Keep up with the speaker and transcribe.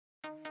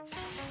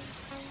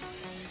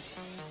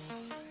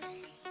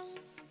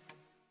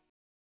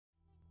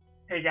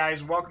Hey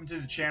guys, welcome to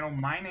the channel.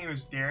 My name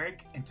is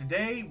Derek, and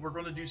today we're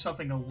going to do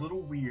something a little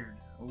weird,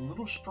 a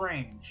little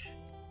strange.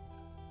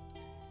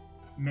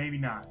 Maybe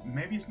not.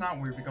 Maybe it's not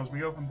weird because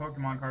we open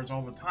Pokemon cards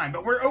all the time,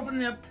 but we're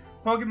opening up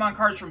Pokemon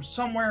cards from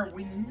somewhere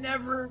we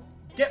never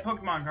get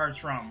Pokemon cards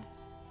from.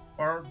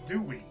 Or do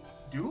we?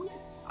 Do we?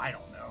 I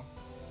don't know.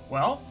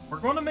 Well, we're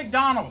going to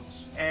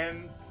McDonald's,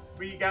 and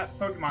we got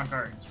Pokemon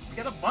cards. We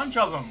got a bunch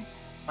of them,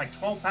 like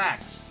 12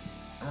 packs,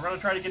 and we're going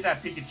to try to get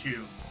that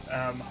Pikachu.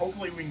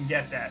 Hopefully we can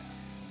get that.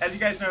 As you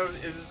guys know,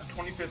 it is the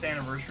 25th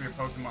anniversary of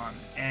Pokemon,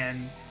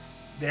 and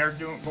they're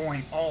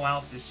going all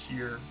out this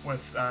year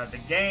with the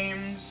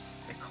games,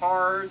 the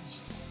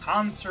cards,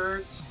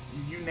 concerts,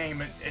 you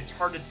name it. It's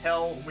hard to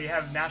tell. We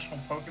have National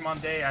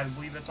Pokemon Day. I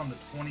believe it's on the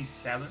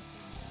 27th,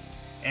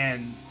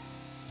 and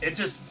it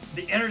just,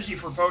 the energy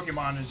for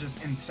Pokemon is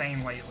just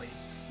insane lately.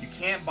 You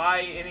can't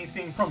buy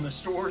anything from the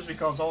stores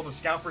because all the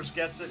scalpers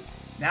get it.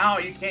 Now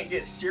you can't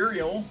get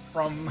cereal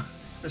from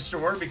the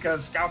store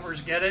because scalpers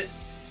get it.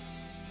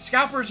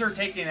 Scalpers are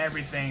taking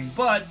everything,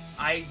 but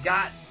I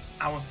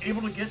was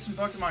able to get some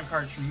Pokemon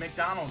cards from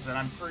McDonald's, and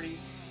I'm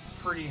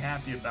pretty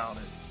happy about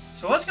it.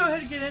 So let's go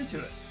ahead and get into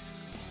it.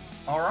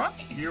 Alright,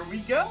 here we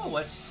go.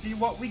 Let's see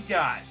what we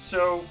got.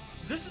 So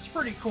this is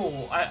pretty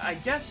cool. I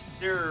guess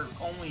there are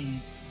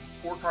only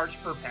 4 cards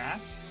per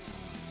pack,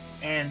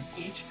 and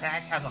each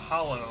pack has a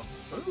holo.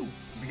 Ooh,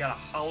 we got a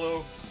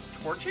holo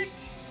Torchic,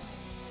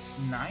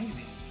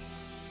 Snivy,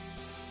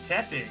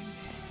 Tepig,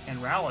 and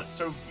Rowlet.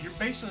 So you're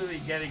basically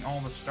getting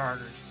all the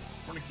starters.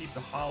 We're going to keep the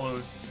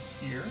holos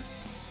here.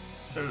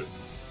 So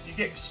you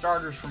get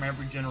starters from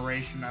every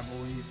generation, I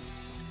believe.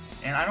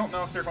 And I don't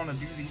know if they're going to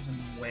do these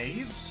in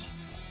waves.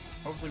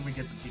 Hopefully we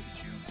get the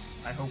Pikachu.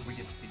 I hope we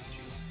get the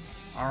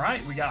Pikachu.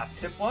 Alright, we got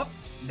a Piplup.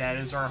 That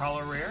is our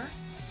holo rare.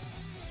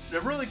 The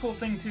really cool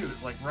thing too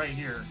is, like, right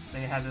here,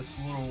 they have this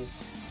little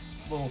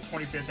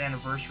 25th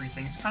anniversary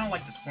thing. It's kind of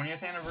like the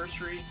 20th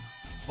anniversary,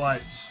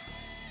 but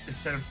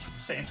instead of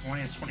saying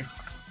 20, it's 25.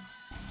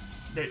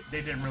 They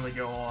didn't really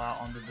go all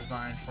out on the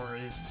design for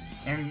it.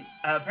 And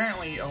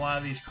apparently a lot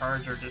of these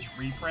cards are just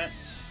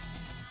reprints.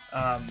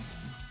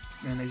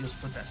 And they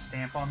just put that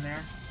stamp on there.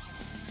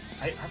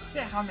 I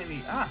forget how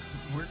many.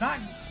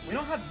 We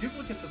don't have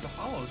duplicates of the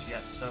holos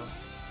yet, so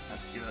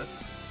that's good.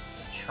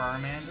 The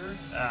Charmander.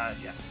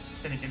 Yeah,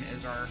 Finnegan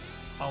is our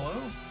holo.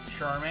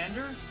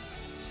 Charmander.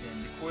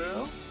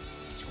 Cyndaquil.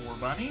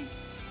 Scorbunny.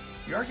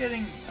 We are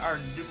getting our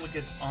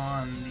duplicates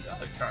on the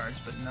other cards,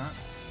 but not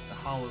the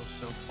holos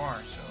so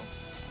far, so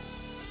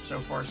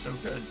far so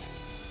good.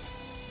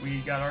 We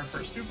got our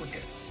first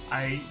duplicate.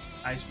 I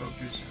spoke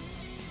too soon.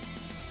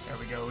 There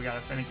we go, we got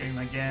a Finnegan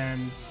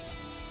again.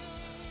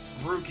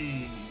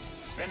 Rookie,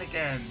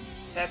 Finnegan,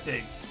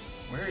 Tepig.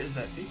 Where is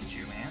that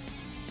Pikachu, man?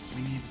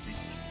 We need the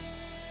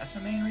Pikachu. That's the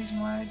main reason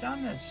why I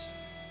done this.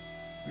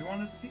 We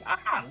wanted the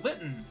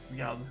Litten. We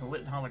got a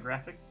Litten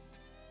holographic.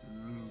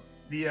 Ooh.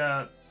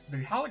 The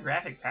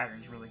holographic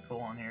pattern is really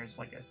cool on here. It's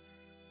like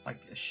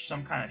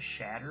some kind of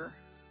shatter.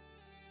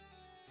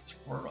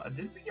 Squirtle.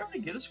 Did we already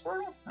get a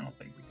Squirtle? I don't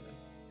think we did.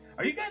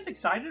 Are you guys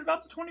excited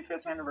about the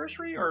 25th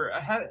anniversary, or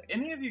have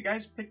any of you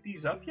guys picked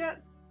these up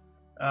yet?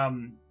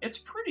 It's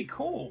pretty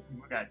cool.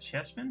 We got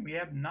Chespin. We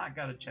have not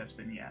got a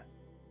Chespin yet.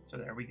 So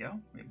there we go.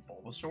 We have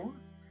Bulbasaur.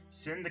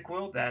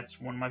 Cyndaquil. That's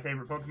one of my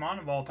favorite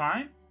Pokemon of all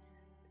time.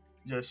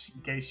 Just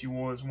in case you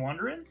was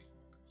wondering,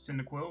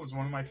 Cyndaquil was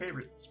one of my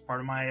favorites.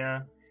 Part of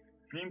my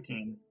dream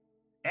team.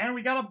 And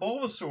we got a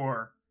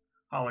Bulbasaur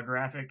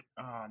holographic.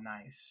 Oh,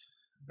 nice.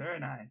 Very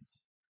nice.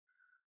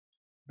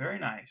 Very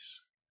nice.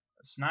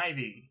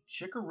 Snivy,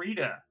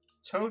 Chikorita,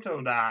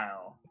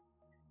 Totodile.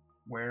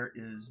 Where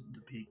is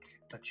the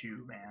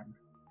Pikachu, man?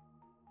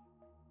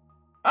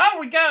 Oh,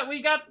 we got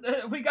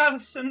a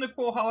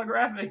Cyndaquil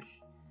holographic.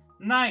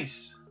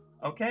 Nice.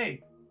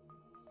 Okay.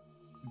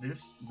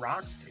 This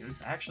rocks, dude.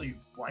 I actually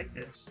like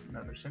this.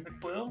 Another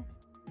Cyndaquil.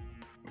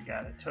 We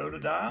got a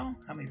Totodile.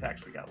 How many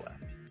packs we got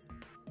left?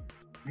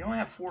 We only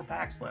have 4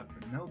 packs left,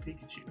 but no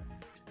Pikachu.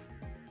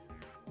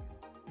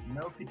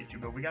 No Pikachu,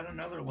 but we got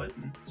another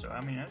Litten, so I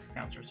mean that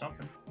counts for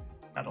something.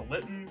 Got a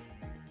Litten,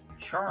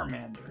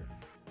 Charmander,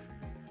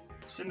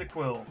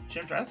 Cyndaquil,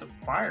 Chimchar. That's a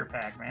fire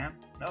pack, man.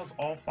 That was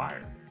all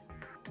fire.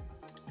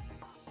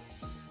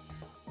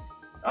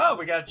 Oh,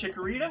 we got a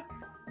Chikorita.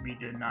 We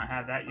did not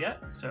have that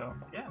yet, so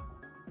yeah.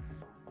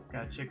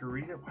 Got a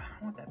Chikorita. Wow,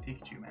 I want that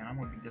Pikachu, man. I'm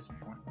gonna be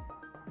disappointed.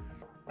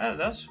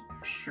 That's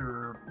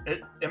pure.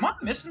 Am I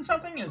missing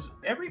something? Is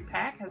every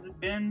pack, has it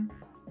been?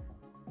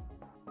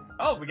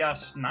 Oh, we got a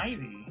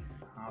Snivy.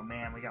 Oh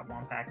man, we got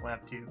 1 pack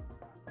left too.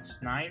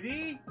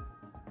 Snivy?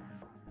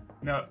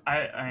 No, I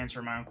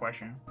answered my own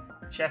question.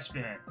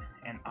 Chespin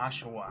and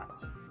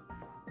Oshawott.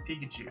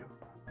 Pikachu.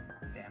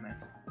 Damn it.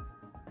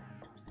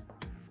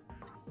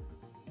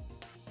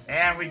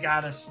 And we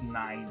got a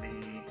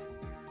Snivy.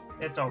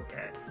 It's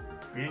okay.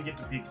 We didn't get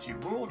the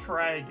Pikachu. We'll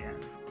try again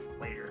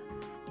later.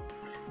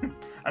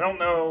 I don't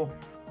know.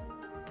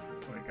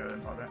 Let me go ahead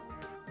and pause that.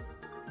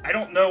 I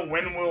don't know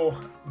when we'll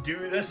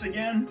do this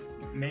again.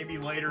 Maybe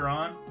later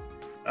on.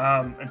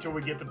 Until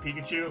we get the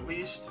Pikachu at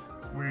least.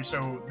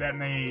 so that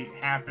may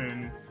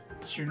happen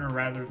sooner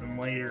rather than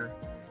later.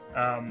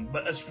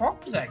 But as far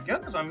as that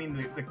goes, I mean,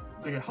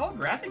 the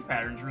holographic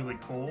pattern is really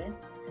cool.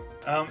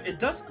 It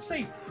doesn't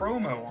say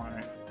promo on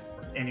it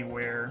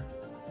anywhere,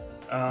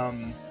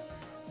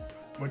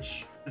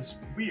 which is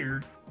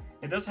weird.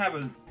 It does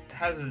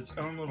has its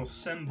own little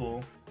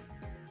symbol,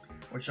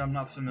 which I'm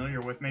not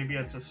familiar with. Maybe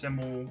it's a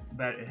symbol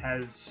that it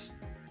has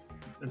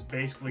is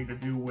basically to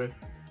do with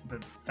the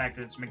fact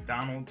that it's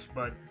McDonald's.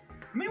 But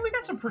I mean, we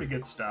got some pretty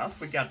good stuff.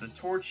 We got the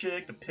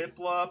Torchic, the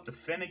Piplup, the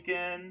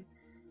Fennekin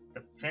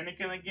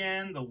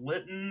again, the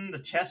Litten, the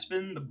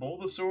Chespin, the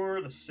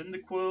Bulbasaur, the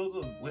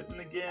Cyndaquil, the Litten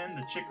again,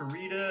 the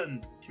Chikorita,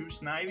 and 2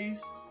 Snivies.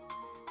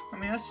 I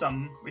mean, that's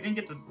something. We didn't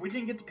get the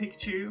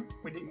Pikachu,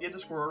 we didn't get the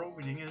Squirtle,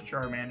 we didn't get a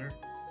Charmander.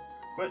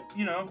 But,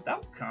 you know, that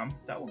will come.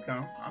 That will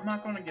come. I'm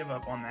not going to give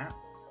up on that.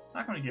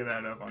 Not going to give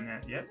that up on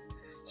that yet.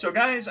 So,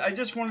 guys, I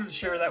just wanted to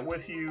share that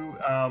with you.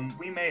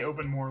 We may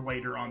open more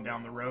later on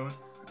down the road.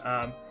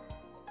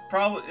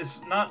 Probably,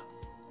 it's not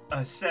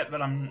a set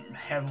that I'm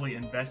heavily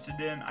invested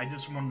in. I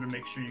just wanted to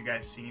make sure you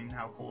guys seen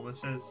how cool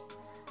this is.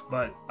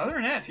 But other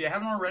than that, if you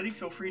haven't already,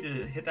 feel free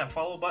to hit that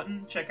follow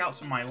button. Check out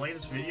some of my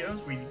latest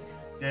videos. We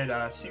did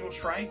Single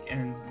Strike,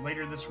 and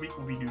later this week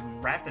we'll be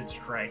doing Rapid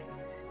Strike,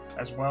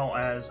 as well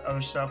as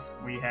other stuff.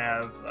 We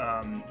have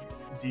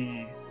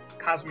the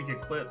Cosmic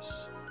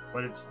Eclipse,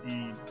 but it's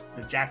the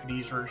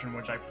Japanese version,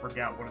 which I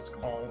forgot what it's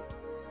called.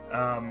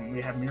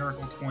 We have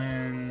Miracle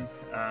Twin,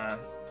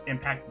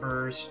 Impact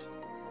Burst,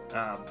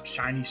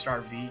 Shiny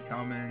Star V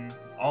coming,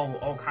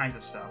 all kinds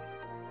of stuff.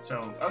 So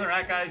other than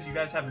that, guys, you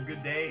guys have a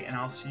good day, and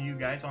I'll see you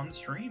guys on the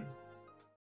stream.